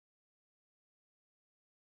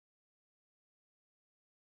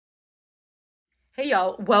Hey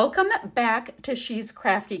y'all, welcome back to She's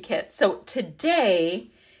Crafty Kit. So today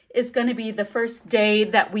is going to be the first day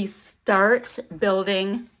that we start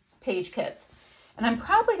building page kits. And I'm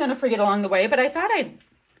probably going to forget along the way, but I thought I'd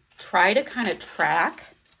try to kind of track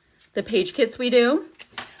the page kits we do.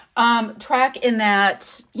 Track in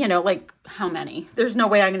that, like how many? There's no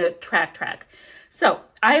way I'm going to track. So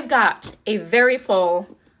I've got a very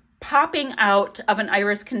full popping out of an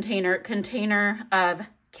iris container of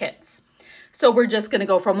kits. So we're just going to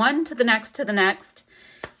go from one to the next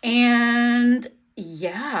And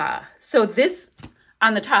yeah, so this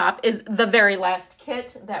on the top is the very last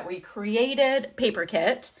kit that we created, paper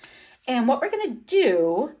kit. And what we're going to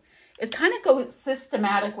do is kind of go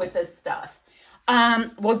systematic with this stuff.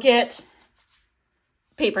 We'll get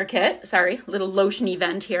paper kit, little lotion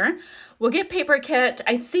event here. We'll get paper kit.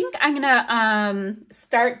 I think I'm going to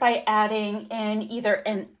start by adding in either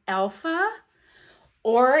an alpha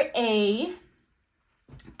or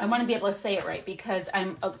I want to be able to say it right because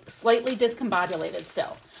I'm slightly discombobulated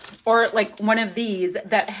still. Or like one of these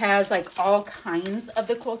that has like all kinds of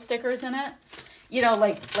the cool stickers in it.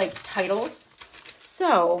 Like titles.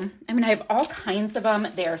 So, I have all kinds of them.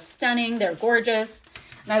 They're stunning. They're gorgeous.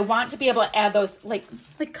 And I want to be able to add those, like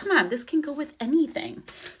come on, this can go with anything.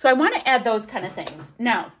 So I want to add those kind of things.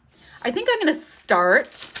 Now, I think I'm going to start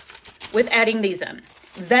with adding these in.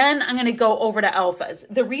 Then I'm going to go over to alphas.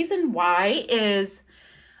 The reason why is,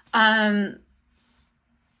 I'm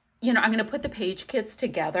going to put the page kits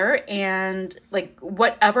together and like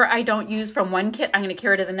whatever I don't use from one kit, I'm going to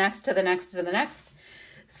carry to the next, to the next.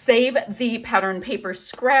 Save the pattern paper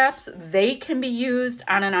scraps. They can be used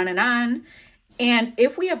on and on and on. And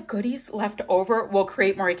if we have goodies left over, we'll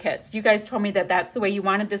create more kits. You guys told me that that's the way you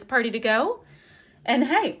wanted this party to go. And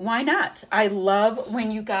hey, why not? I love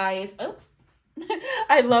when you guys,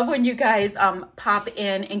 pop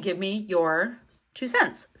in and give me your 2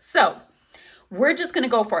 cents. So we're just going to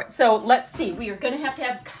go for it. So let's see. We are going to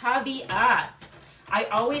have caveats. I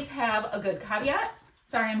always have a good caveat.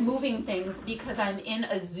 Sorry, I'm moving things because I'm in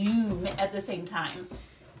a Zoom at the same time.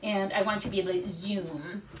 And I want to be able to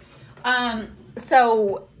Zoom.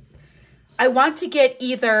 So I want to get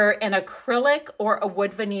either an acrylic or a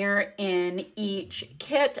wood veneer in each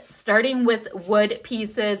kit, starting with wood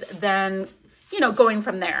pieces, then, going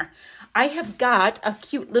from there. I have got a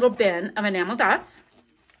cute little bin of enamel dots,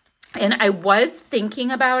 and I was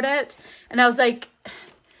thinking about it, and I was like,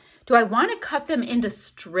 do I want to cut them into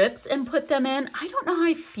strips and put them in? I don't know how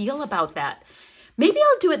I feel about that. Maybe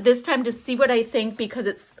I'll do it this time to see what I think because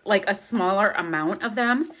it's like a smaller amount of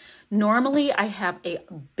them. Normally, I have a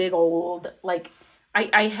big old,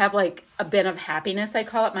 I have like a bin of happiness, I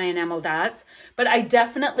call it, my enamel dots, but I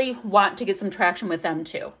definitely want to get some traction with them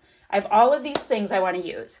too. I have all of these things I want to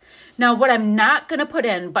use. Now, what I'm not going to put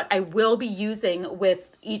in, but I will be using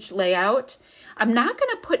with each layout, I'm not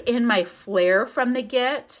going to put in my flare from the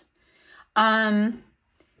get. Or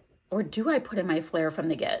do I put in my flare from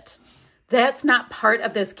the get? That's not part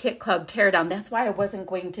of this Kit Club teardown. That's why I wasn't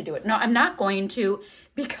going to do it. No, I'm not going to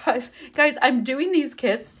because, guys, I'm doing these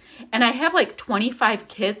kits and I have like 25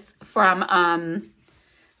 kits from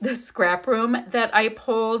the scrap room that I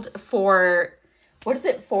pulled for, what is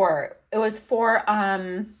it for? It was for,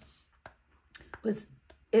 was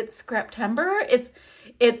it Scraptember?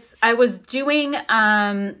 I was doing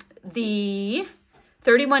the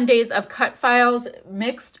 31 days of cut files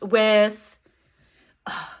mixed with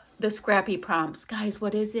the scrappy prompts. Guys,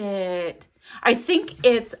 what is it? I think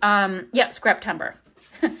it's, Scraptember.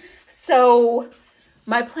 So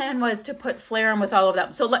my plan was to put flare in with all of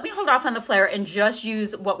them. So let me hold off on the flare and just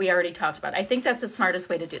use what we already talked about. I think that's the smartest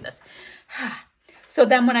way to do this. So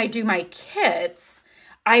then when I do my kits,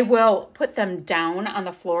 I will put them down on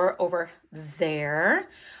the floor over there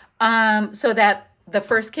so that the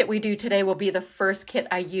first kit we do today will be the first kit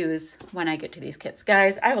I use when I get to these kits.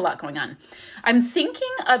 Guys, I have a lot going on. I'm thinking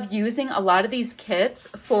of using a lot of these kits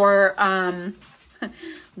for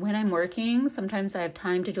when I'm working. Sometimes I have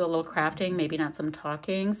time to do a little crafting, maybe not some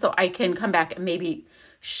talking. So I can come back and maybe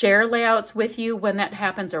share layouts with you when that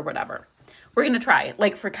happens or whatever. We're going to try,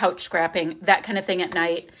 like for couch scrapping, that kind of thing at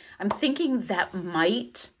night. I'm thinking that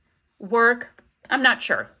might work. I'm not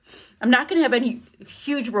sure. I'm not going to have any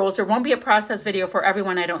huge rules. There won't be a process video for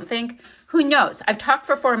everyone, I don't think. Who knows? I've talked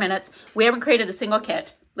for 4 minutes. We haven't created a single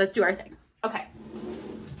kit. Let's do our thing. Okay.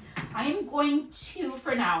 I am going to,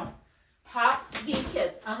 for now, pop these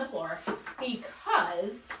kits on the floor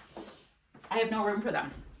because I have no room for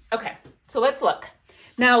them. Okay, so let's look.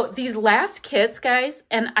 Now, these last kits, guys,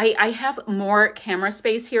 and I have more camera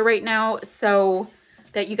space here right now so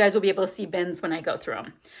that you guys will be able to see bins when I go through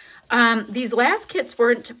them. These last kits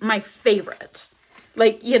weren't my favorite.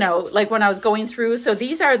 like, you know, like when I was going through. So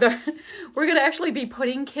these are the, we're going to actually be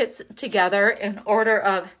putting kits together in order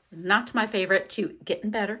of not my favorite to getting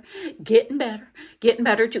better, getting better, getting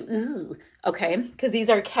better to ooh. Okay. Because these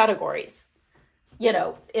are categories, you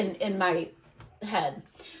know, in my head.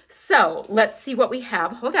 So let's see what we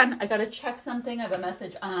have. Hold on. I got to check something. I have a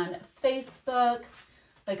message on Facebook.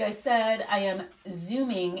 Like I said, I am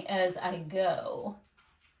zooming as I go.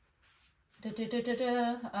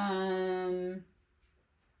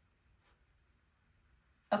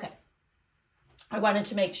 Okay. I wanted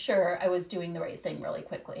to make sure I was doing the right thing really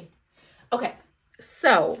quickly. Okay.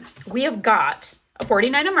 So we have got a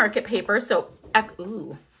 49 market paper. So,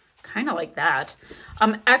 ooh, kind of like that.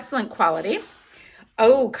 Excellent quality.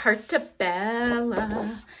 Oh, Carta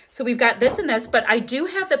Bella. So we've got this and this, but I do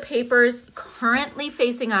have the papers currently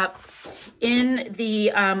facing up in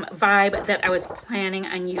the vibe that I was planning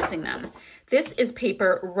on using them. This is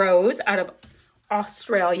paper Rose out of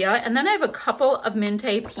Australia. And then I have a couple of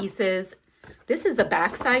Minte pieces. This is the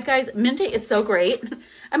back side, guys. Minte is so great.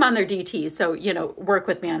 I'm on their DT, so, you know, work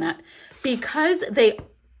with me on that. Because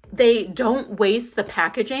they don't waste the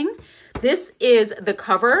packaging. This is the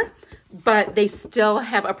cover, but they still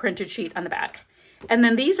have a printed sheet on the back. And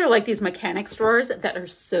then these are like these mechanics drawers that are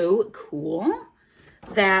so cool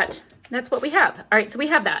that's what we have. All right, so we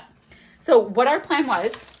have that. So what our plan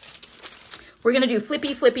was, we're going to do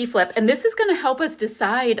flippy, flippy, flip. And this is going to help us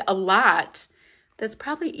decide a lot. That's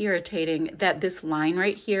probably irritating that this line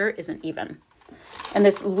right here isn't even. And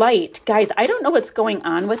this light, guys, I don't know what's going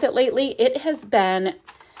on with it lately. It has been,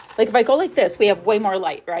 like if I go like this, we have way more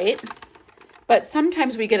light, right? But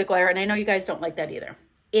sometimes we get a glare, and I know you guys don't like that either.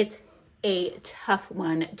 It's a tough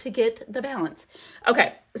one to get the balance.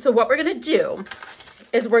 Okay, so what we're gonna do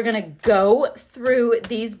is we're gonna go through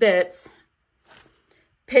these bits,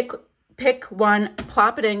 pick one,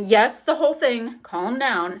 plop it in. Yes, the whole thing, calm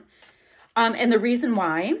down. And the reason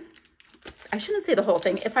why, I shouldn't say the whole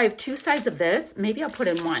thing. If I have two sides of this, maybe I'll put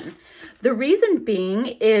in one. The reason being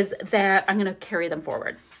is that I'm gonna carry them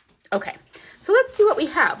forward. Okay, so let's see what we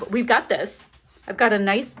have. We've got this. I've got a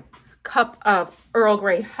nice cup of Earl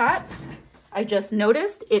Grey hot. I just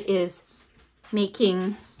noticed it is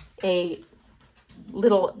making a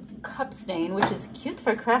little cup stain, which is cute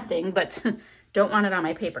for crafting, but don't want it on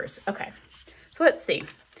my papers. Okay, so let's see.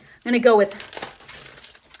 I'm gonna go with,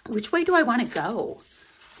 which way do I wanna go?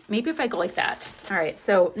 Maybe if I go like that. All right,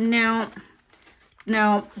 so now,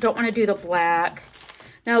 don't wanna do the black.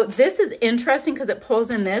 Now this is interesting because it pulls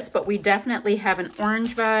in this, but we definitely have an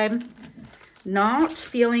orange vibe. Not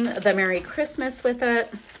feeling the Merry Christmas with it.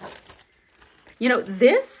 You know,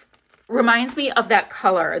 this reminds me of that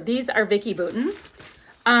color. These are Vicky Bouton.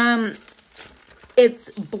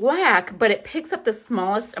 It's black, but it picks up the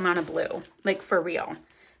smallest amount of blue, like for real.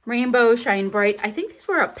 Rainbow, Shine Bright. I think these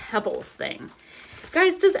were a Pebbles thing.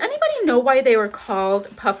 Guys, does anybody know why they were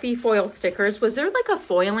called puffy foil stickers? Was there like a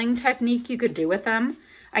foiling technique you could do with them?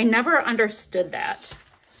 I never understood that.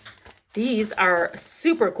 These are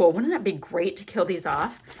super cool. Wouldn't that be great to kill these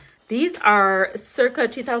off? These are circa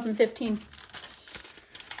 2015.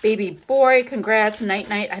 Baby boy, congrats, night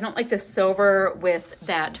night. I don't like the silver with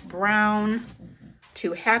that brown.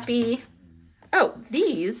 Too happy. Oh,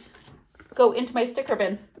 these go into my sticker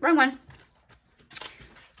bin. Wrong one.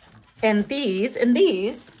 And these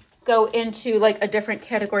go into like a different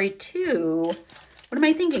category too. What am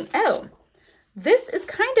I thinking? Oh, this is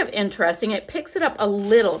kind of interesting. It picks it up a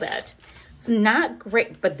little bit. It's not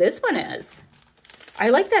great, but this one is. I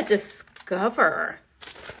like that Discover.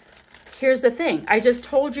 Here's the thing. I just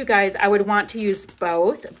told you guys I would want to use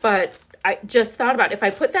both, but I just thought about if I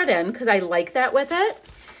put that in, because I like that with it,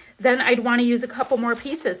 then I'd want to use a couple more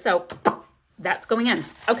pieces. So that's going in.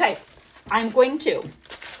 Okay, I'm going to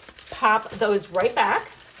pop those right back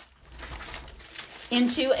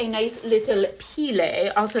into a nice little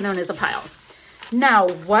pile, also known as a pile. Now,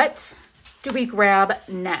 what do we grab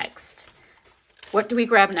next? What do we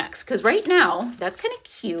grab next? Because right now, that's kind of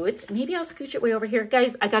cute. Maybe I'll scooch it way over here.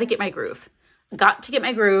 Guys, I got to get my groove. Got to get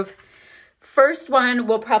my groove. First one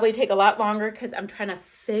will probably take a lot longer because I'm trying to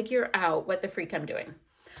figure out what the freak I'm doing.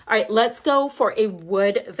 All right, let's go for a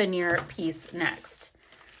wood veneer piece next.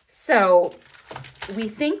 So we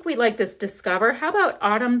think we like this Discover. How about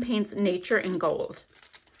Autumn Paints Nature in Gold?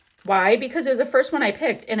 Why? Because it was the first one I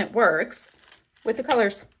picked and it works with the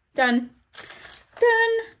colors. Done.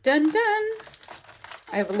 Done, done, done.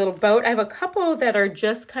 I have a little boat. I have a couple that are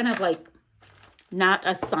just kind of like not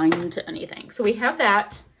assigned to anything. So we have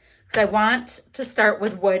that because I want to start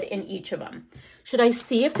with wood in each of them. Should I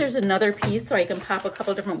see if there's another piece so I can pop a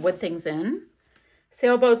couple different wood things in?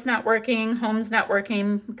 Sailboat's not working. Home's not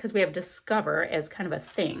working because we have Discover as kind of a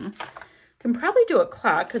thing. Can probably do a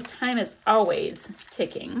clock because time is always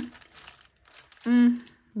ticking.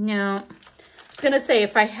 No. I was going to say,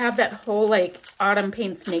 if I have that whole like Autumn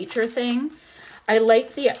Paints Nature thing, I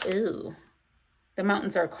like the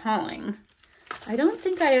mountains are calling. I don't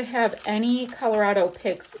think I have any Colorado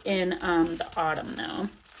picks in the autumn though.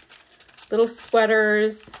 Little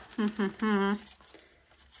sweaters.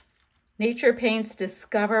 Nature Paints,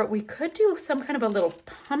 Discover. We could do some kind of a little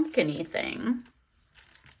pumpkin-y thing.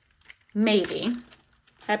 Maybe.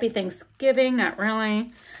 Happy Thanksgiving, not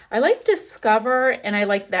really. I like Discover and I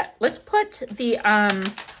like that. Let's put the,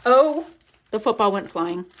 oh, the football went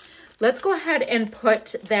flying. Let's go ahead and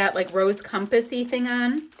put that like rose compassy thing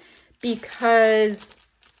on because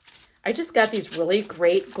I just got these really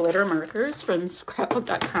great glitter markers from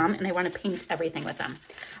scrapbook.com and I want to paint everything with them.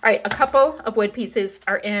 All right, a couple of wood pieces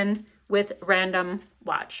are in with random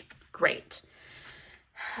watch. Great.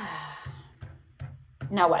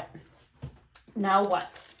 Now what? Now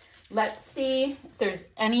what? Let's see if there's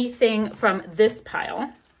anything from this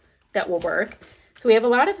pile that will work. So we have a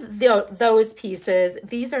lot of those pieces.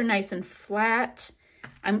 These are nice and flat.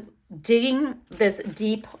 I'm digging this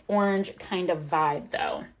deep orange kind of vibe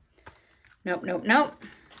though. Nope, nope, nope.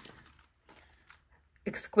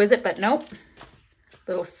 Exquisite, but nope.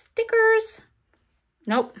 Little stickers.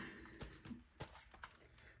 Nope.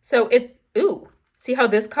 So ooh, see how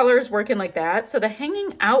this color is working like that? So the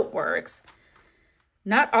hanging out works.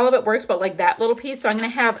 Not all of it works, but like that little piece. So I'm going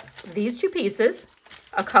to have these two pieces,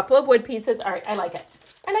 a couple of wood pieces. All right, I like it.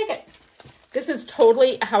 I like it. This is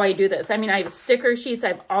totally how I do this. I mean, I have sticker sheets. I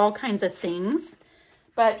have all kinds of things,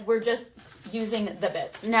 but we're just using the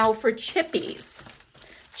bits. Now for chippies.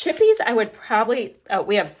 Chippies, I would probably,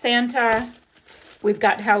 we have Santa. We've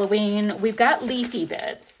got Halloween. We've got leafy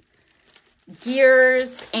bits,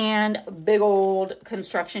 gears, and big old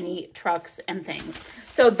construction-y trucks and things.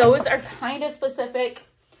 So those are kind of specific.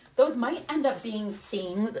 Those might end up being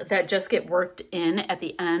things that just get worked in at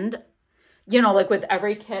the end. You know, like with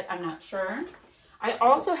every kit, I'm not sure. I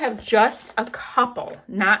also have just a couple,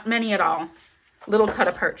 not many at all, little cut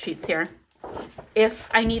apart sheets here. If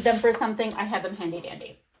I need them for something, I have them handy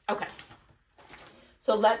dandy. Okay.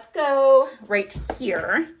 So let's go right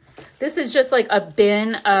here. This is just like a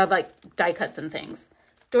bin of like die cuts and things.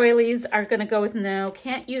 Doilies are going to go with no.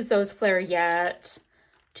 Can't use those flare yet.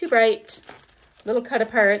 Too bright. Little cut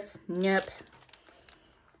aparts. Nope.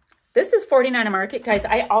 This is $49 a market, guys.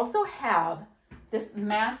 I also have this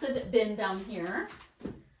massive bin down here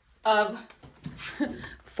of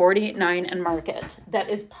 $49 and market. That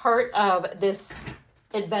is part of this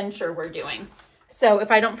adventure we're doing. So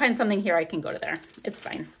if I don't find something here, I can go to there. It's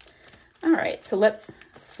fine. All right, so let's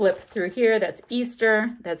flip through here. That's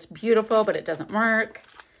Easter. That's beautiful, but it doesn't work.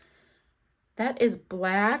 That is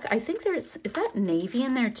black. I think is that navy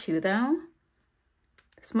in there too, though?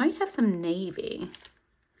 This might have some navy.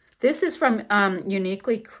 This is from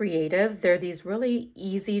Uniquely Creative. They're these really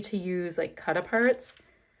easy to use, like cut aparts.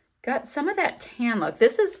 Got some of that tan look.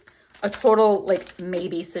 This is a total like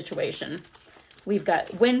maybe situation. We've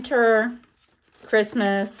got winter,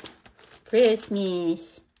 Christmas. That's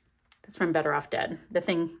from Better Off Dead. The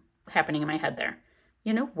thing happening in my head there.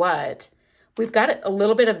 You know what? We've got a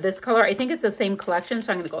little bit of this color. I think it's the same collection,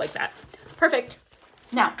 so I'm going to go like that. Perfect.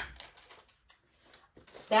 Now,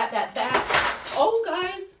 that. Oh,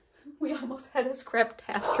 guys, we almost had a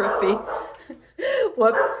scrap-tastrophe.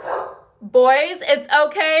 Whoops. Boys, it's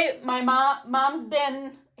okay. My mom's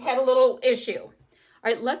had a little issue. All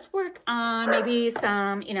right, let's work on maybe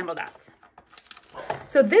some enamel dots.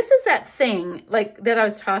 So this is that thing like that I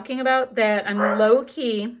was talking about that I'm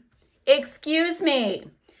low-key, excuse me,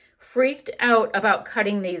 freaked out about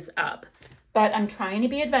cutting these up, but I'm trying to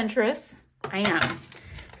be adventurous. I am.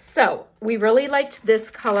 So we really liked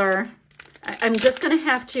this color. I'm just going to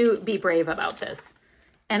have to be brave about this,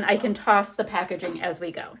 and I can toss the packaging as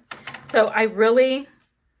we go. So I really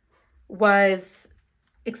was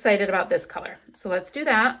excited about this color. So let's do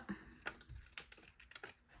that.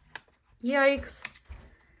 Yikes.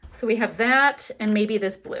 So we have that and maybe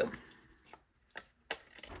this blue.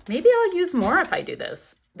 Maybe I'll use more if I do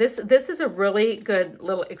this. This is a really good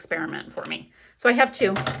little experiment for me. So I have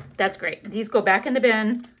two. That's great. These go back in the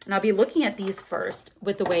bin, and I'll be looking at these first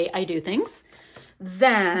with the way I do things.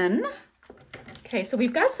 Then, okay, so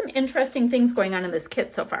we've got some interesting things going on in this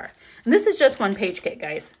kit so far. And this is just one page kit,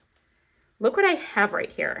 guys. Look what I have right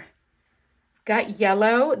here. Got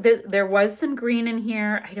yellow. There was some green in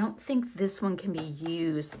here. I don't think this one can be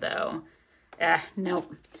used, though.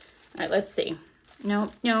 Nope. All right, let's see.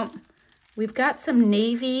 Nope. We've got some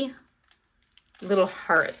navy little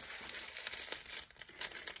hearts.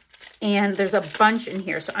 And there's a bunch in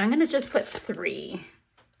here, so I'm gonna just put 3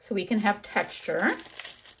 so we can have texture.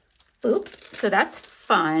 Oop, so that's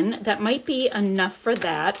fun. That might be enough for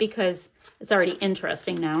that because it's already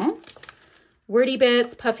interesting now. Wordy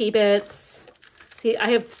bits, puffy bits. See, I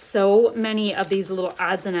have so many of these little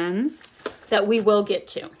odds and ends that we will get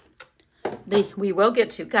to. We will get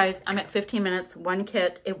to. Guys, I'm at 15 minutes, 1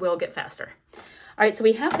 kit. It will get faster. All right, so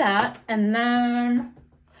we have that. And then,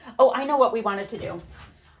 oh, I know what we wanted to do.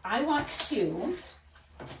 I want to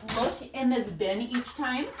look in this bin each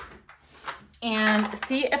time and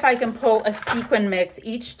see if I can pull a sequin mix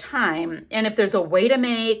each time. And if there's a way to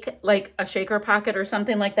make like a shaker pocket or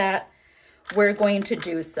something like that, we're going to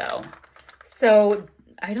do so. So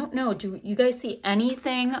I don't know, do you guys see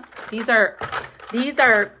anything? These are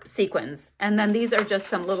sequins, and then these are just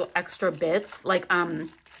some little extra bits like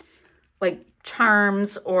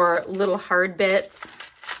charms or little hard bits.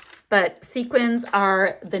 But sequins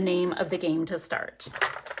are the name of the game to start.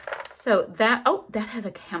 So that, oh, that has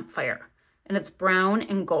a campfire and it's brown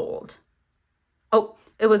and gold. Oh,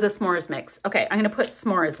 it was a s'mores mix. Okay, I'm gonna put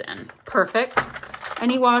s'mores in. Perfect.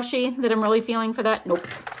 Any washi that I'm really feeling for that? Nope.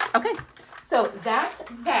 Okay, so that's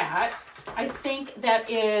that. I think that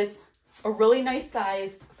is a really nice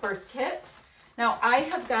sized first kit. Now I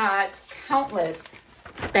have got countless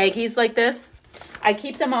baggies like this. I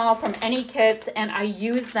keep them all from any kits and I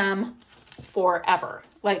use them forever,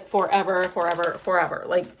 like forever.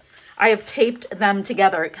 Like I have taped them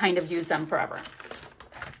together, kind of use them forever.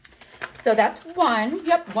 So that's one,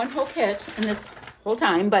 yep, one whole kit in this whole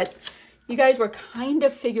time, but you guys were kind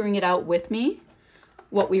of figuring it out with me,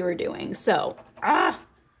 what we were doing. So,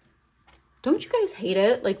 don't you guys hate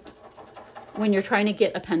it? Like when you're trying to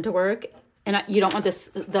get a pen to work and you don't want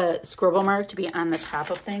the scribble mark to be on the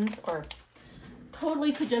top of things, or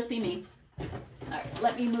totally could just be me. All right,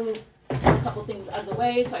 let me move a couple things out of the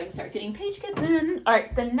way so I can start getting page kits in. All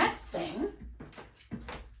right, the next thing.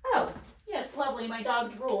 Oh, yes, lovely. My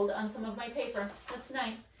dog drooled on some of my paper. That's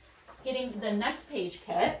nice. Getting the next page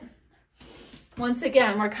kit. Once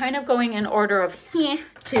again, we're kind of going in order of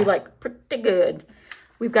to like pretty good.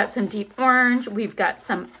 We've got some deep orange. We've got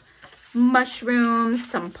some mushrooms,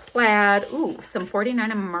 some plaid. Ooh, some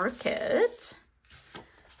 49 Market.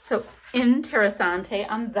 So interessante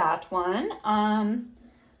on that one.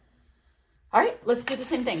 All right, let's do the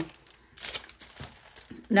same thing.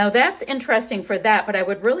 Now that's interesting for that, but I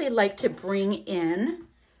would really like to bring in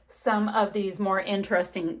some of these more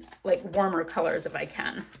interesting, like warmer colors if I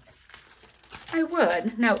can. I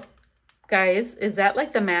would. Now, guys, is that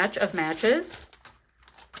like the match of matches?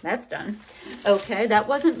 That's done. Okay, that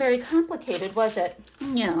wasn't very complicated, was it?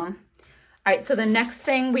 Yeah. All right, so the next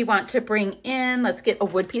thing we want to bring in, let's get a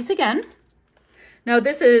wood piece again. Now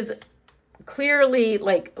this is clearly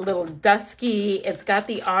like a little dusky. It's got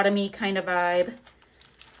the autumn-y kind of vibe.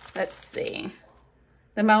 Let's see.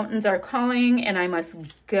 The mountains are calling and I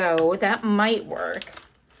must go. That might work.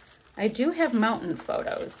 I do have mountain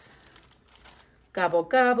photos. Gobble,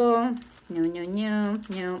 gobble. No, no, no,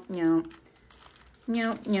 no, no.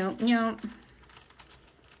 No, no, no.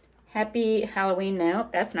 Happy Halloween. No,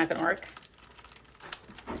 that's not gonna work.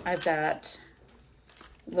 I've got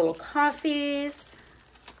little coffees.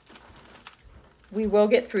 We will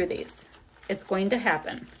get through these. It's going to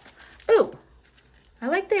happen. Ooh, I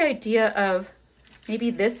like the idea of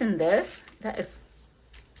maybe this and this. That is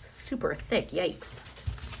super thick, yikes.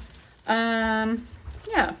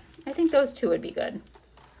 Yeah, I think those two would be good.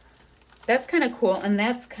 That's kind of cool, and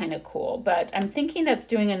that's kind of cool, but I'm thinking that's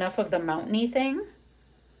doing enough of the mountainy thing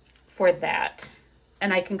for that.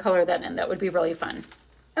 And I can color that in. That would be really fun.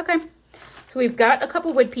 Okay, so we've got a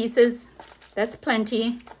couple wood pieces. That's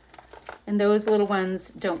plenty. And those little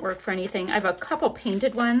ones don't work for anything. I have a couple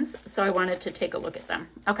painted ones, so I wanted to take a look at them.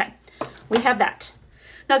 Okay, we have that.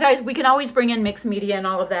 Now, guys, we can always bring in mixed media and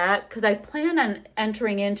all of that because I plan on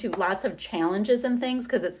entering into lots of challenges and things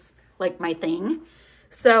because it's like my thing.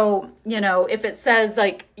 So, you know, if it says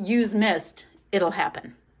like use mist, it'll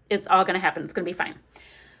happen. It's all going to happen. It's going to be fine.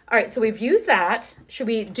 All right, so we've used that. Should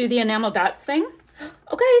we do the enamel dots thing?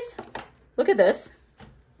 Oh, guys, look at this.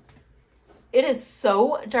 It is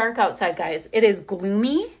so dark outside, guys. It is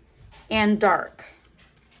gloomy and dark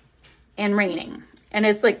and raining. And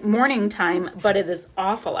it's like morning time, but it is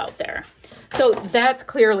awful out there. So that's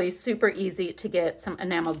clearly super easy to get some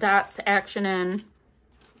enamel dots action in.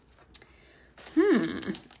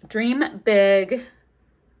 Dream big,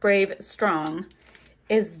 brave, strong.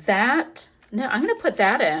 Is that, no, I'm gonna put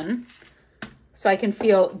that in so I can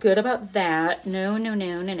feel good about that. No, no,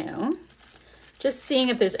 no, no, no. Just seeing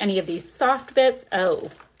if there's any of these soft bits. Oh,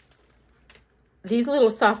 these little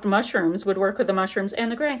soft mushrooms would work with the mushrooms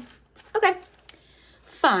and the gray. Okay,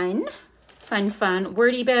 fun, fun, fun.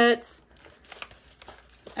 Wordy bits.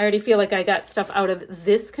 I already feel like I got stuff out of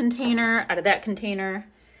this container, out of that container.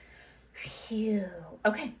 Phew.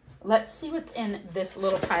 Okay, let's see what's in this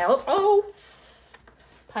little pile. Oh,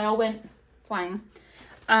 pile went flying.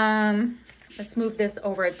 Let's move this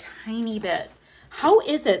over a tiny bit. How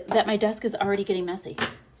is it that my desk is already getting messy?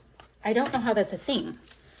 I don't know how that's a thing.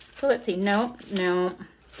 So let's see. No, no.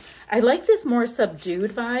 I like this more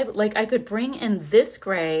subdued vibe. Like I could bring in this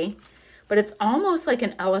gray, but it's almost like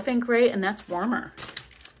an elephant gray, and that's warmer.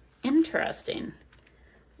 Interesting.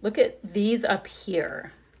 Look at these up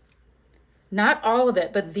here. Not all of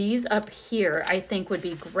it, but these up here I think would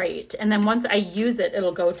be great. And then once I use it,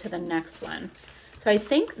 it'll go to the next one. So I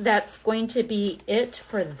think that's going to be it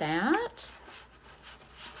for that.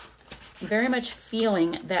 I'm very much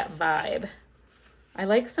feeling that vibe. I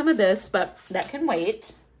like some of this, but that can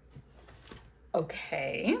wait.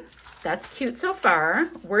 Okay, that's cute so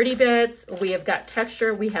far. Wordy bits, we have got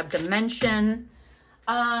texture, we have dimension.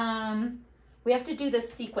 We have to do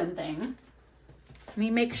this sequin thing. Let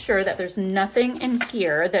me make sure that there's nothing in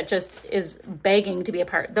here that just is begging to be a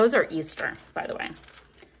part. Those are Easter, by the way.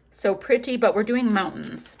 So pretty, but we're doing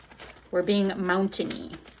mountains. We're being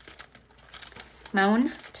mountainy.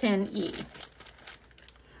 Mountain-y.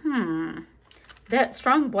 That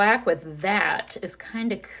strong black with that is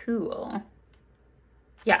kind of cool.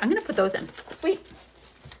 Yeah, I'm gonna put those in. Sweet.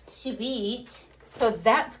 Sweet. So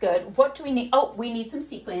that's good. What do we need? Oh, we need some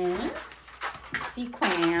sequins.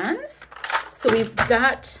 Sequins. So we've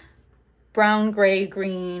got brown, gray,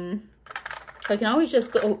 green. So I can always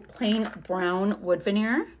just go plain brown wood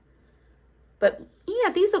veneer. But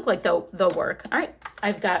yeah, these look like they'll work. All right,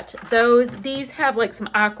 I've got those. These have like some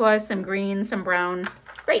aqua, some green, some brown.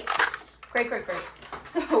 Great, great, great, great.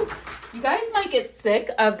 So you guys might get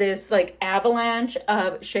sick of this like avalanche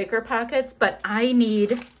of shaker pockets, but I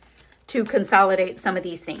need to consolidate some of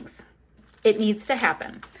these things. It needs to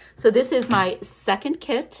happen. So this is my second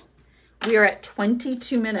kit. We are at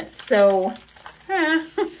 22 minutes, so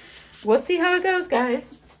we'll see how it goes,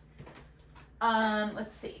 guys.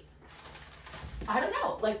 Let's see. I don't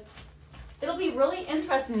know, like, it'll be really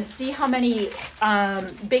interesting to see how many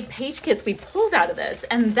big page kits we pulled out of this.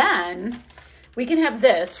 And then we can have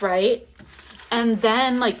this, right? And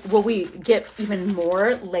then, like, will we get even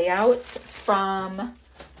more layouts from,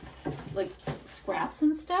 like, scraps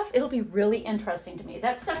and stuff? It'll be really interesting to me.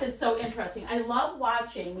 That stuff is so interesting. I love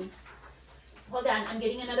watching. Hold on, I'm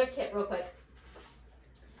getting another kit real quick.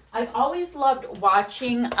 I've always loved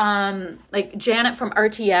watching like Janet from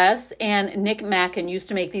RTS and Nick Mackin used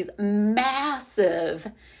to make these massive,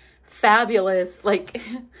 fabulous like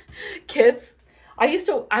kits.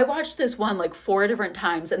 I watched this one like 4 different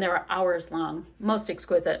times and they were hours long. Most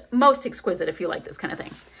exquisite if you like this kind of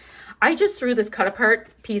thing. I just threw this cut apart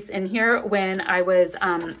piece in here when I was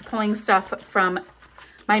pulling stuff from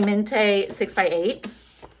my Minte 6x8,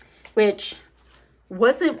 which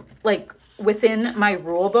wasn't like within my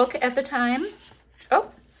rule book at the time. Oh,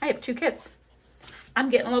 I have 2 kits. I'm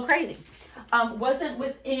getting a little crazy. Wasn't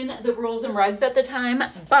within the rules and regs at the time,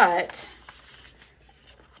 but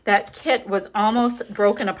that kit was almost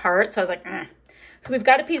broken apart. So I was like, eh. So we've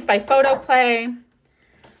got a piece by Photoplay.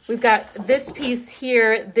 We've got this piece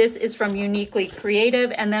here. This is from Uniquely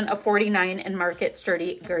Creative, and then a 49 in Market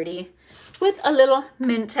Sturdy Gertie with a little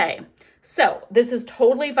Minte. So this is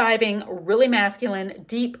totally vibing, really masculine,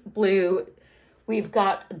 deep blue. We've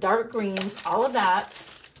got dark greens, all of that.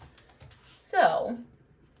 So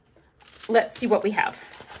let's see what we have.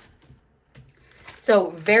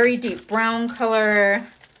 So very deep brown color,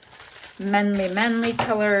 manly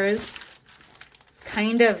colors. It's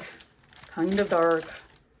kind of dark.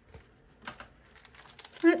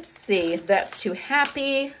 Let's see, that's too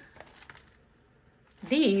happy.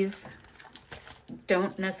 These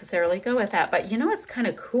don't necessarily go with that, but you know what's kind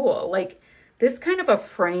of cool? Like this kind of a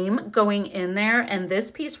frame going in there, and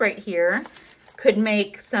this piece right here could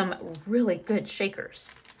make some really good shakers.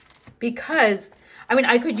 Because, I mean,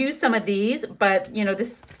 I could use some of these, but you know,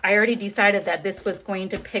 this, I already decided that this was going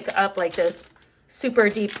to pick up like this super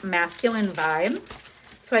deep masculine vibe.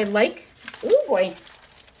 So I like, oh boy,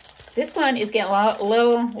 this one is getting a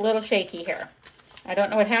little shaky here. I don't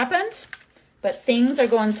know what happened, but things are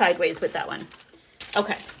going sideways with that one.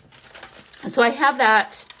 Okay, so I have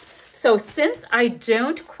that. So since I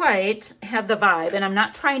don't quite have the vibe, and I'm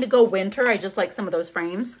not trying to go winter, I just like some of those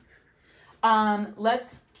frames.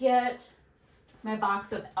 Let's get my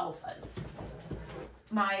box of alphas.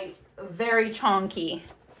 My very chonky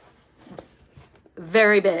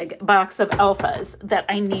very big box of alphas that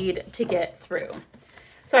I need to get through.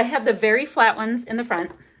 So I have the very flat ones in the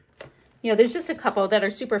front. You know, there's just a couple that are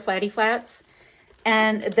super flatty flats.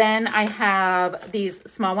 And then I have these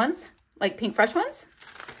small ones, like Pink Fresh ones.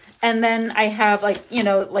 And then I have like, you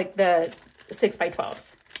know, like the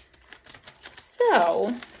 6x12s. So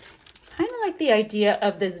kind of like the idea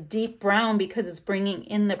of this deep brown because it's bringing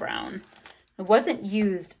in the brown. It wasn't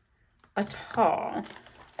used at all.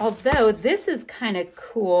 Although this is kind of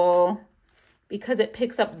cool because it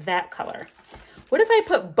picks up that color. What if I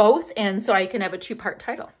put both in so I can have a two-part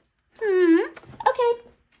title? Okay.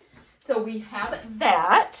 So we have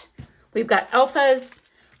that. We've got alphas.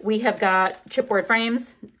 We have got chipboard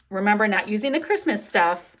frames. Remember, not using the Christmas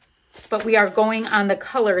stuff, but we are going on the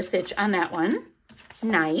color stitch on that one.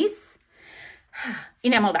 Nice.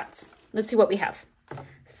 Enamel dots. Let's see what we have.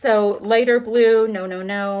 So lighter blue, no. I'm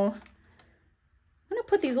gonna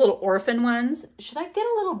put these little orphan ones. Should I get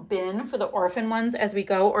a little bin for the orphan ones as we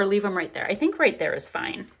go or leave them right there? I think right there is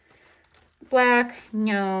fine. Black,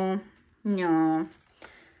 no.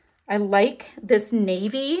 I like this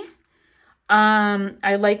navy.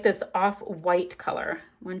 I like this off-white color.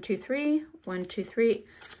 1, 2, 3, 1, 2, 3.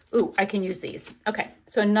 Ooh, I can use these. Okay,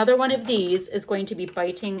 so another one of these is going to be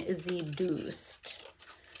Biting the Deuced.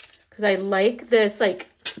 Because I like this, like,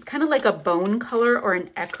 it's kind of like a bone color or an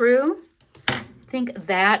ecru. I think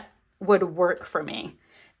that would work for me.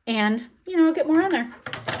 And, you know, I'll get more on there.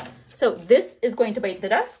 So this is going to bite the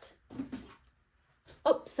dust.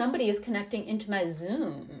 Oh, somebody is connecting into my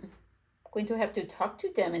Zoom. I'm going to have to talk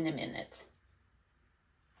to them in a minute.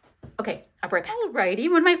 Okay, I'll be right back.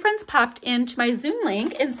 Alrighty, when my friends popped into my Zoom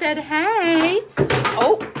link and said, hey,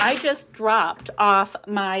 oh, I just dropped off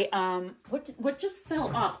my, what just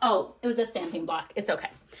fell off? Oh, it was a stamping block. It's okay.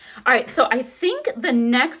 All right, so I think the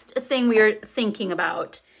next thing we are thinking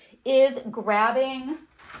about is grabbing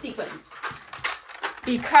sequins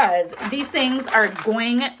because these things are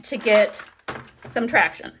going to get some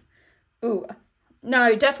traction. Ooh, no,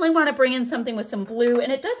 I definitely want to bring in something with some blue,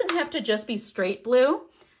 and it doesn't have to just be straight blue.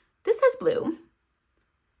 This has blue.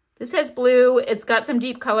 This has blue. It's got some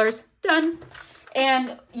deep colors. Done.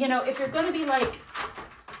 And, you know, if you're going to be like,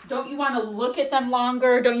 don't you want to look at them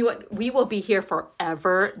longer? Don't you want, we will be here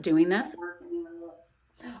forever doing this.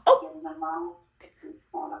 Oh.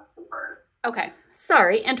 Okay.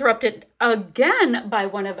 Sorry. Interrupted again by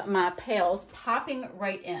one of my pails popping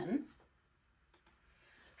right in.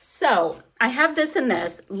 So I have this and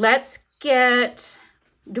this. Let's get,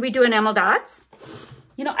 do we do enamel dots?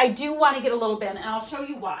 You know, I do want to get a little bin, and I'll show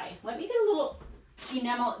you why. Let me get a little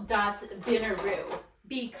enamel dots binaroo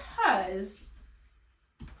because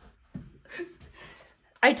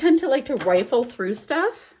I tend to like to rifle through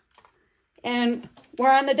stuff, and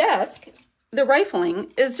where on the desk, the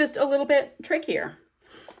rifling is just a little bit trickier.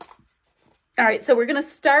 All right, so we're going to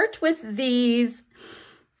start with these.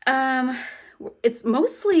 It's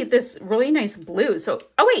mostly this really nice blue. So,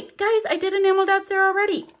 oh wait, guys, I did enamel dots there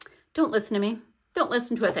already. Don't listen to me. Don't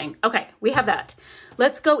listen to a thing. Okay, we have that.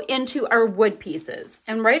 Let's go into our wood pieces.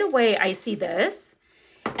 And right away, I see this.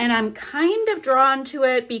 And I'm kind of drawn to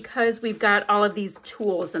it because we've got all of these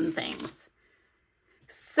tools and things.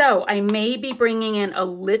 So I may be bringing in a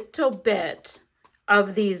little bit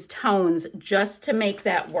of these tones just to make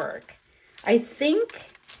that work. I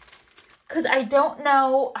think, because I don't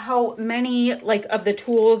know how many like of the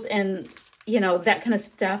tools and, you know, that kind of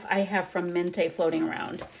stuff I have from Minte floating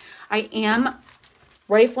around. I am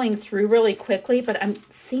rifling through really quickly, but I'm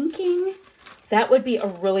thinking that would be a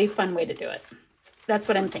really fun way to do it. That's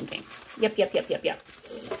what I'm thinking. Yep.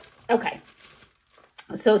 Okay.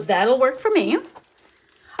 So that'll work for me.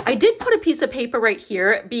 I did put a piece of paper right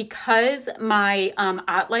here because my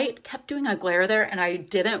OttLite kept doing a glare there and I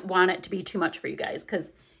didn't want it to be too much for you guys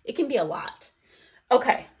because it can be a lot.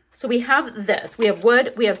 Okay. So we have this. We have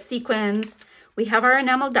wood. We have sequins. We have our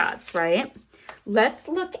enamel dots, right? Let's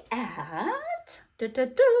look at,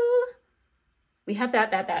 we have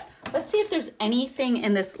that. Let's see if there's anything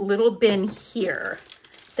in this little bin here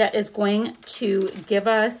that is going to give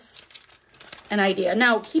us an idea.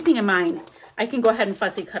 Now, keeping in mind, I can go ahead and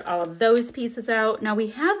fussy cut all of those pieces out. Now we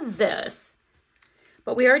have this,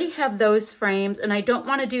 but we already have those frames and I don't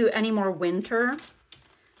want to do any more winter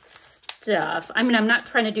stuff. I mean, I'm not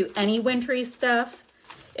trying to do any wintry stuff.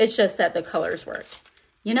 It's just that the colors worked.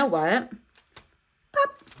 You know what? Pop.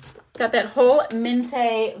 Got that whole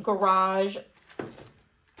Minte garage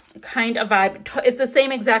kind of vibe. It's the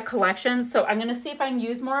same exact collection. So I'm going to see if I can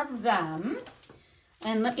use more of them.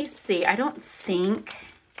 And let me see. I don't think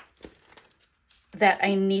that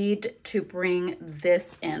I need to bring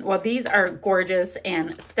this in. Well, these are gorgeous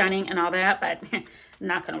and stunning and all that, but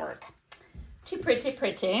not gonna work. Too pretty,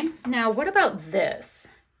 pretty. Now, what about this?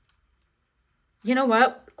 You know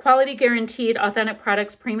what? Quality guaranteed, authentic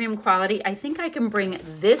products, premium quality. I think I can bring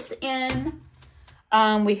this in.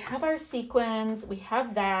 We have our sequins, we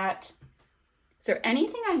have that. Is there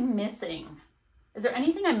anything I'm missing? Is there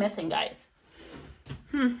anything I'm missing, guys?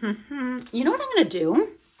 You know what I'm gonna do?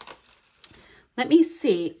 Let me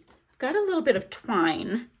see. I've got a little bit of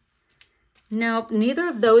twine. Nope, neither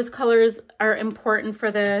of those colors are important for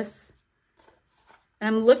this. And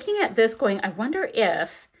I'm looking at this going, I wonder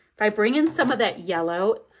if I bring in some of that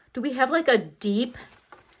yellow, do we have like a deep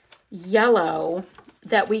yellow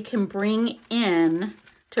that we can bring in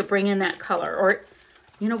to bring in that color? Or,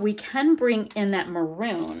 you know, we can bring in that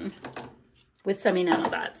maroon with semi-nano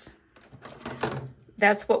dots.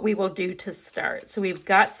 That's what we will do to start. So we've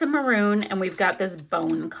got some maroon and we've got this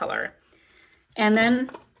bone color. And then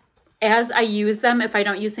as I use them, if I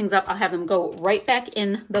don't use things up, I'll have them go right back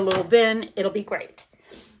in the little bin. It'll be great.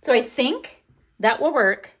 So I think that will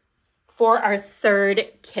work for our third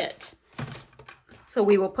kit. So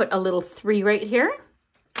we will put a little 3 right here.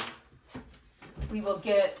 We will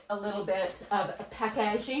get a little bit of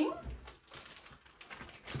packaging.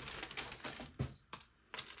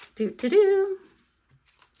 Do.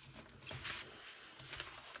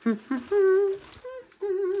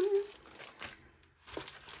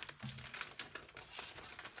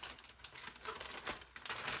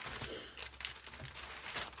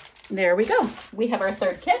 There we go. We have our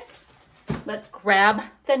third kit. Let's grab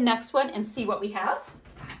the next one and see what we have.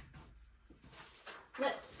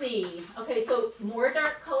 Let's see. Okay, so more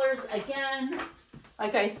dark colors again.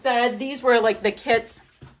 Like I said, these were like the kits.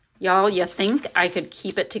 Y'all, you think I could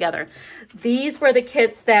keep it together. These were the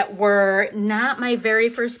kits that were not my very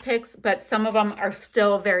first picks, but some of them are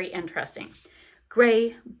still very interesting.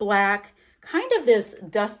 Gray, black, kind of this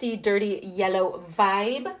dusty, dirty yellow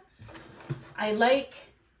vibe. I like,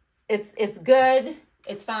 it's good,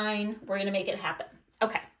 it's fine. We're gonna make it happen.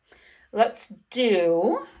 Okay, let's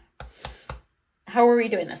do, how are we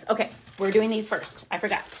doing this? Okay, we're doing these first. I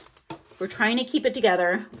forgot. We're trying to keep it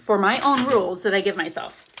together for my own rules that I give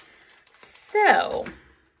myself. So,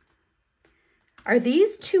 are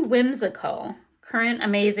these too whimsical? Current,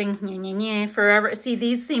 amazing, forever. See,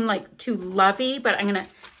 these seem like too lovey, but I'm gonna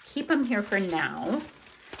keep them here for now.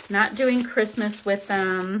 Not doing Christmas with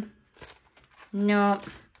them. Nope.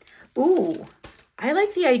 Ooh, I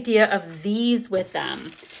like the idea of these with them.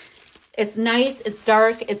 It's nice, it's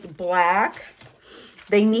dark, it's black.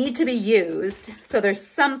 They need to be used, so there's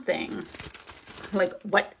something, like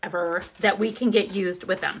whatever, that we can get used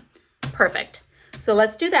with them. Perfect. So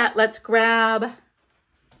let's do that. Let's grab,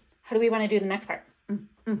 how do we want to do the next part?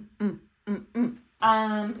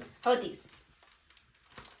 How about these?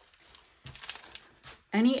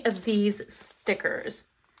 Any of these stickers,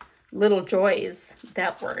 Little Joys,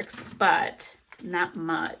 that works, but not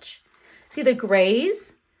much. See the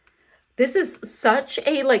grays? This is such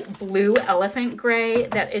a like blue elephant gray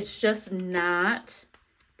that it's just not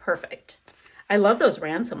perfect. I love those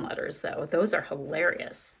ransom letters though. Those are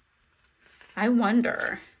hilarious. I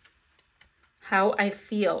wonder how I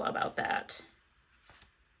feel about that.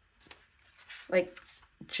 Like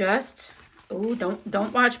just, oh,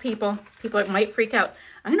 don't watch people. People might freak out.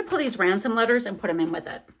 I'm gonna pull these ransom letters and put them in with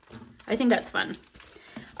it. I think that's fun.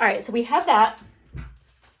 All right, so we have that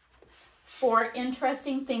for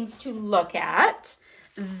interesting things to look at.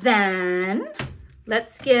 Then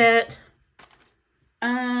let's get,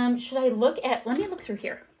 should I look at, let me look through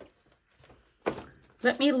here.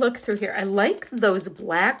 Let me look through here. I like those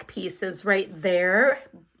black pieces right there.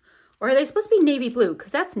 Or are they supposed to be navy blue?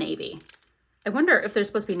 Because that's navy. I wonder if they're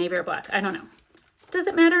supposed to be navy or black. I don't know. Does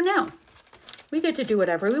it matter now? We get to do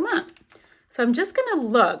whatever we want. So I'm just going to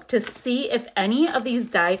look to see if any of these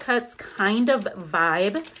die cuts kind of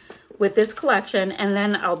vibe with this collection, and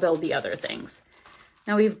then I'll build the other things.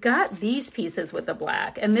 Now we've got these pieces with the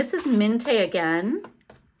black, and this is Minte again.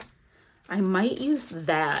 I might use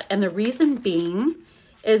that. And the reason being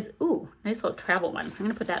is, ooh, nice little travel one. I'm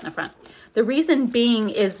gonna put that in the front. The reason being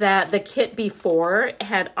is that the kit before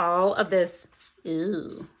had all of this,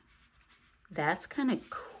 ooh, that's kind of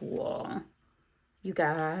cool. You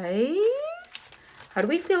guys, how do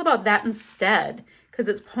we feel about that instead? Because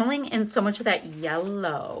it's pulling in so much of that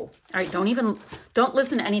yellow. All right, don't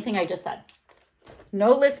listen to anything I just said.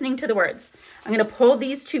 No listening to the words. I'm gonna pull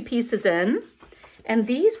these two pieces in. And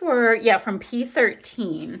these were, yeah, from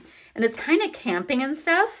P13. And it's kind of camping and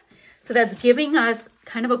stuff. So that's giving us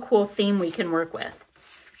kind of a cool theme we can work with.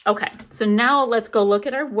 Okay, so now let's go look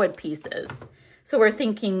at our wood pieces. So we're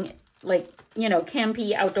thinking like, you know,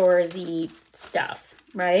 campy, outdoorsy stuff,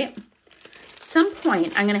 right? Some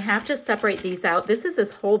point, I'm going to have to separate these out. This is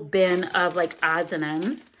this whole bin of like odds and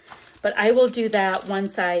ends, but I will do that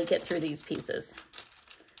once I get through these pieces.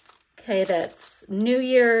 Okay, that's New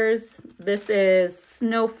Year's. This is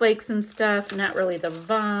snowflakes and stuff. Not really the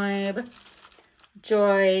vibe.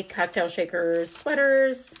 Joy, cocktail shakers,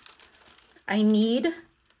 sweaters. I need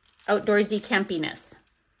outdoorsy campiness.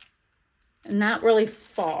 Not really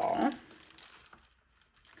fall.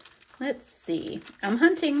 Let's see. I'm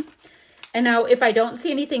hunting. And now if I don't see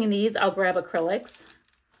anything in these, I'll grab acrylics.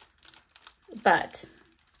 But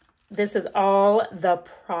this is all the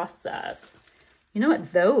process. You know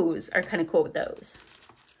what? Those are kind of cool with those.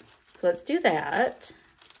 So let's do that.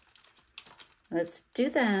 Let's do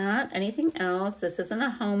that. Anything else? This isn't a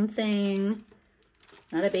home thing.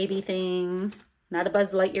 Not a baby thing. Not a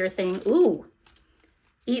Buzz Lightyear thing. Ooh.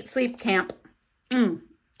 Eat, sleep, camp.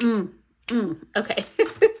 Okay.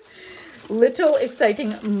 Little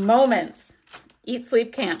exciting moments. Eat,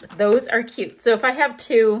 sleep, camp. Those are cute. So if I have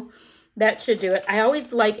 2, that should do it. I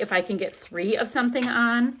always like if I can get 3 of something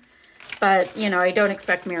on. But, you know, I don't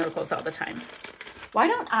expect miracles all the time. Why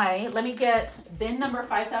don't let me get bin number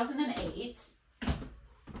 5008.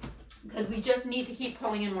 Because we just need to keep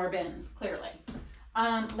pulling in more bins, clearly.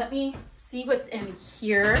 Let me see what's in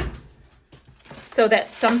here so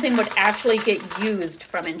that something would actually get used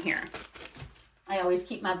from in here. I always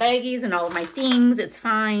keep my baggies and all of my things. It's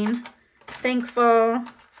fine. Thankful.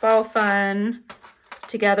 Fall fun.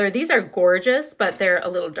 Together. These are gorgeous, but they're a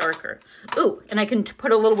little darker. Ooh, and I can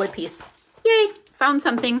put a little wood piece. Yay, found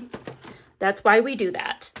something. That's why we do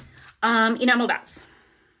that. Enamel dots.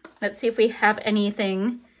 Let's see if we have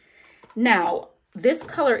anything. Now, this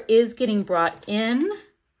color is getting brought in.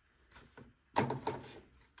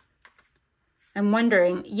 I'm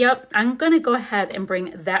wondering, yep, I'm going to go ahead and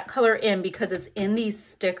bring that color in because it's in these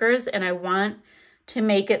stickers and I want to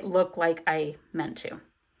make it look like I meant to.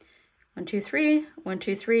 1, 2, 3, 1,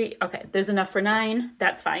 2, 3. Okay, there's enough for 9.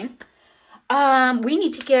 That's fine. We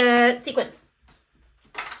need to get sequins.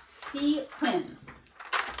 Sequins.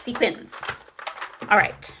 All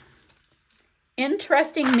right.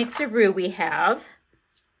 Interesting mixeroo we have.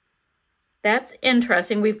 That's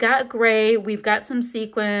interesting. We've got gray. We've got some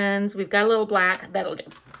sequins. We've got a little black. That'll do.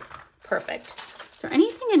 Perfect. Is there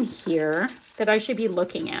anything in here that I should be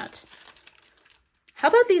looking at? How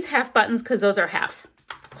about these half buttons? Because those are half.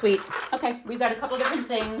 Sweet. Okay, we've got a couple different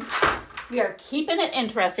things. We are keeping it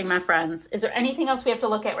interesting, my friends. Is there anything else we have to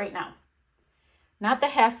look at right now? Not the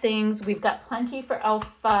half things. We've got plenty for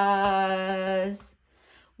alphas.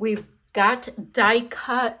 We've got die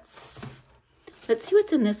cuts. Let's see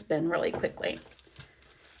what's in this bin really quickly.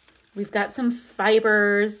 We've got some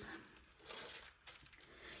fibers.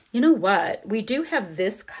 You know what? We do have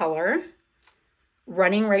this color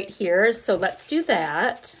running right here. So let's do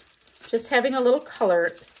that. Just having a little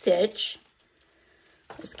color stitch.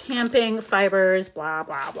 There's camping, fibers, blah,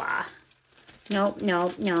 blah, blah. Nope.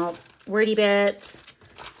 Wordy bits,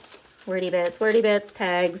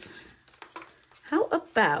 tags. How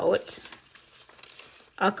about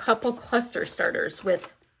a couple cluster starters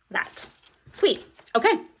with that? Sweet.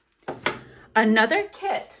 Okay. Another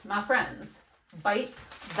kit, my friends, bites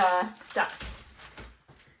the dust.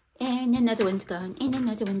 And another one's gone, and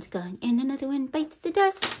another one's gone, and another one bites the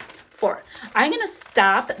dust. 4. I'm going to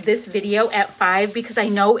stop this video at 5 because I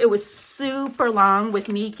know it was super long with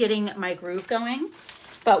me getting my groove going,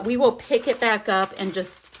 but we will pick it back up and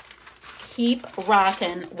just keep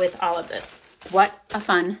rocking with all of this. What a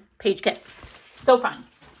fun page kit. So fun.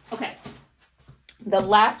 Okay. The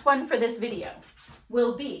last one for this video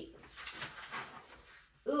will be,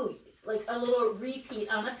 ooh, like a little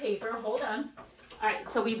repeat on the paper. Hold on. All right.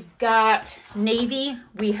 So we've got navy.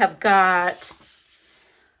 We've got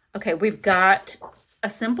a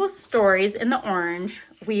simple stories in the orange.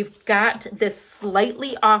 We've got this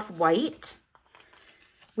slightly off white.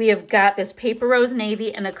 We have got this paper rose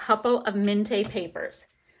navy and a couple of Minte papers.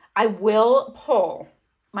 I will pull,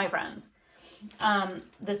 my friends,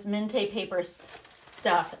 this Minte paper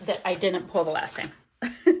stuff that I didn't pull the last time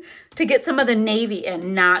to get some of the navy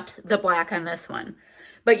in, not the black on this one.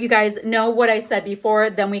 But you guys know what I said before,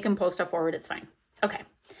 then we can pull stuff forward. It's fine. Okay.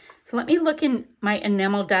 So let me look in my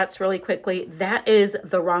enamel dots really quickly. That is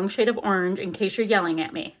the wrong shade of orange in case you're yelling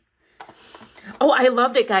at me. Oh, I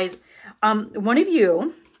loved it, guys. One of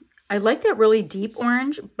you, I like that really deep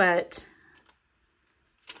orange, but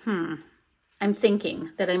I'm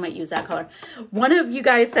thinking that I might use that color. One of you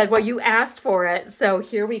guys said, well, you asked for it. So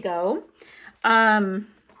here we go.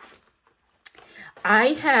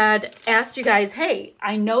 I had asked you guys, hey,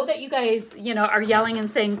 I know that you guys, you know, are yelling and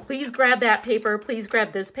saying, please grab that paper, please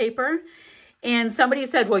grab this paper. And somebody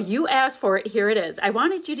said, well, you asked for it, here it is. I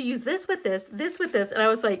wanted you to use this with this with this. And I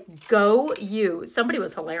was like, go you. Somebody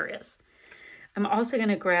was hilarious. I'm also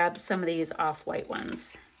gonna grab some of these off-white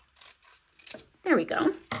ones. There we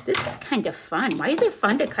go. This is kind of fun. Why is it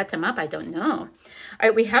fun to cut them up? I don't know. All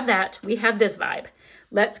right, we have that. We have this vibe.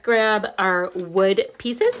 Let's grab our wood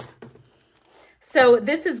pieces. So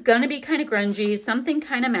this is gonna be kind of grungy, something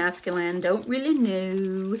kind of masculine. Don't really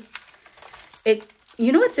know.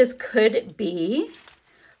 You know what this could be?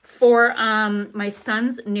 For my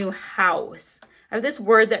son's new house. I have this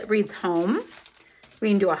word that reads home. We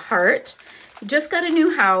can do a heart. Just got a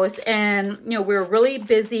new house, and you know, we were really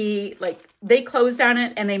busy. Like, they closed on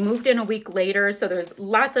it and they moved in a week later. So there's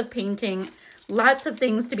lots of painting, lots of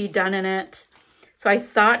things to be done in it. So I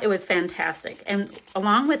thought it was fantastic. And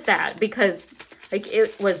along with that, because like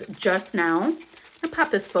it was just now, I'll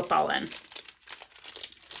pop this football in.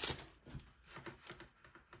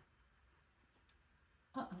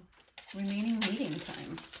 Remaining reading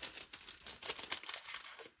time.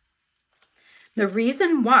 The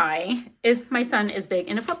reason why is my son is big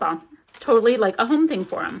into football. It's totally like a home thing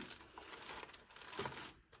for him.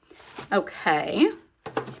 Okay,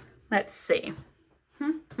 let's see.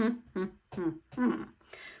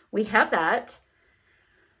 We have that.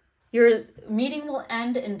 Your meeting will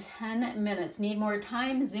end in 10 minutes. Need more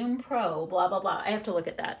time? Zoom Pro, blah, blah, blah. I have to look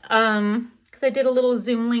at that. Because I did a little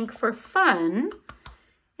Zoom link for fun.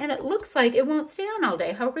 And it looks like it won't stay on all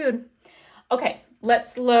day. How rude. Okay,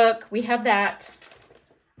 let's look. We have that.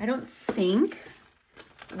 I don't think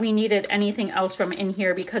we needed anything else from in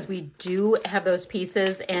here because we do have those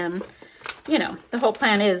pieces. And, you know, the whole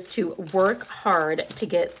plan is to work hard to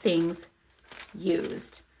get things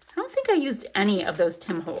used. I don't think I used any of those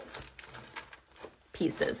Tim Holtz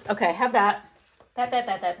pieces. Okay, I have that.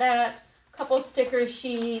 That. Couple sticker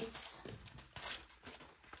sheets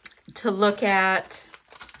to look at.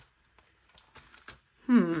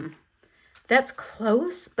 That's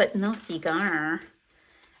close, but no cigar.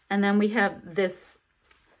 And then we have this,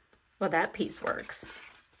 well, that piece works.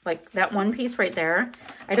 Like that one piece right there.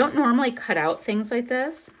 I don't normally cut out things like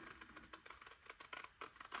this.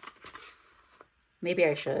 Maybe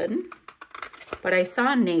I should. But I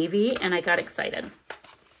saw navy and I got excited.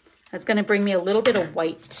 That's gonna bring me a little bit of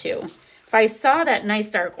white too. If I saw that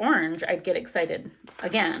nice dark orange, I'd get excited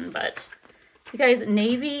again, but you guys,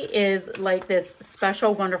 navy is like this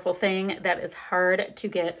special, wonderful thing that is hard to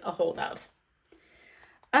get a hold of.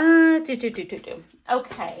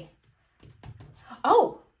 Okay.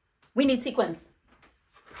 Oh, we need sequins.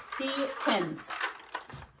 Sequins.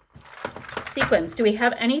 Do we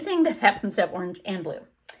have anything that happens to have orange and blue?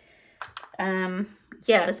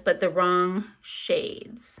 Yes, but the wrong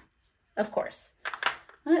shades. Of course.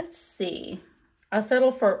 Let's see. I'll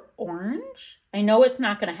settle for orange. I know it's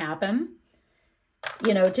not going to happen.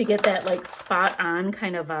 You know, to get that like spot on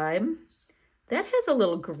kind of vibe. That has a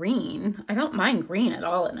little green. I don't mind green at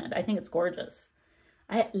all in it. I think it's gorgeous.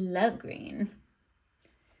 I love green.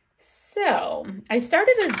 So I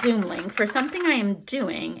started a Zoom link for something I am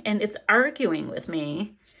doing, and it's arguing with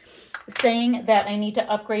me, saying that I need to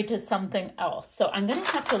upgrade to something else. So I'm going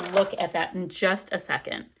to have to look at that in just a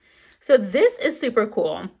second. So this is super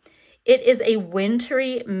cool. It is a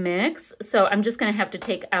wintry mix. So I'm just going to have to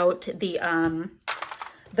take out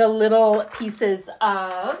the little pieces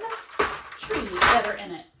of trees that are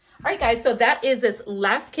in it. All right, guys. So that is this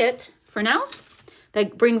last kit for now.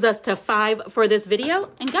 That brings us to 5 for this video.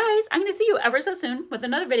 And guys, I'm going to see you ever so soon with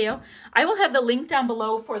another video. I will have the link down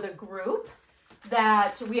below for the group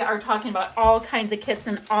that we are talking about all kinds of kits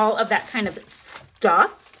and all of that kind of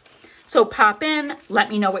stuff. So pop in, let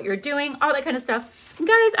me know what you're doing, all that kind of stuff. And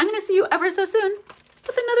guys, I'm going to see you ever so soon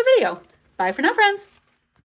with another video. Bye for now, friends.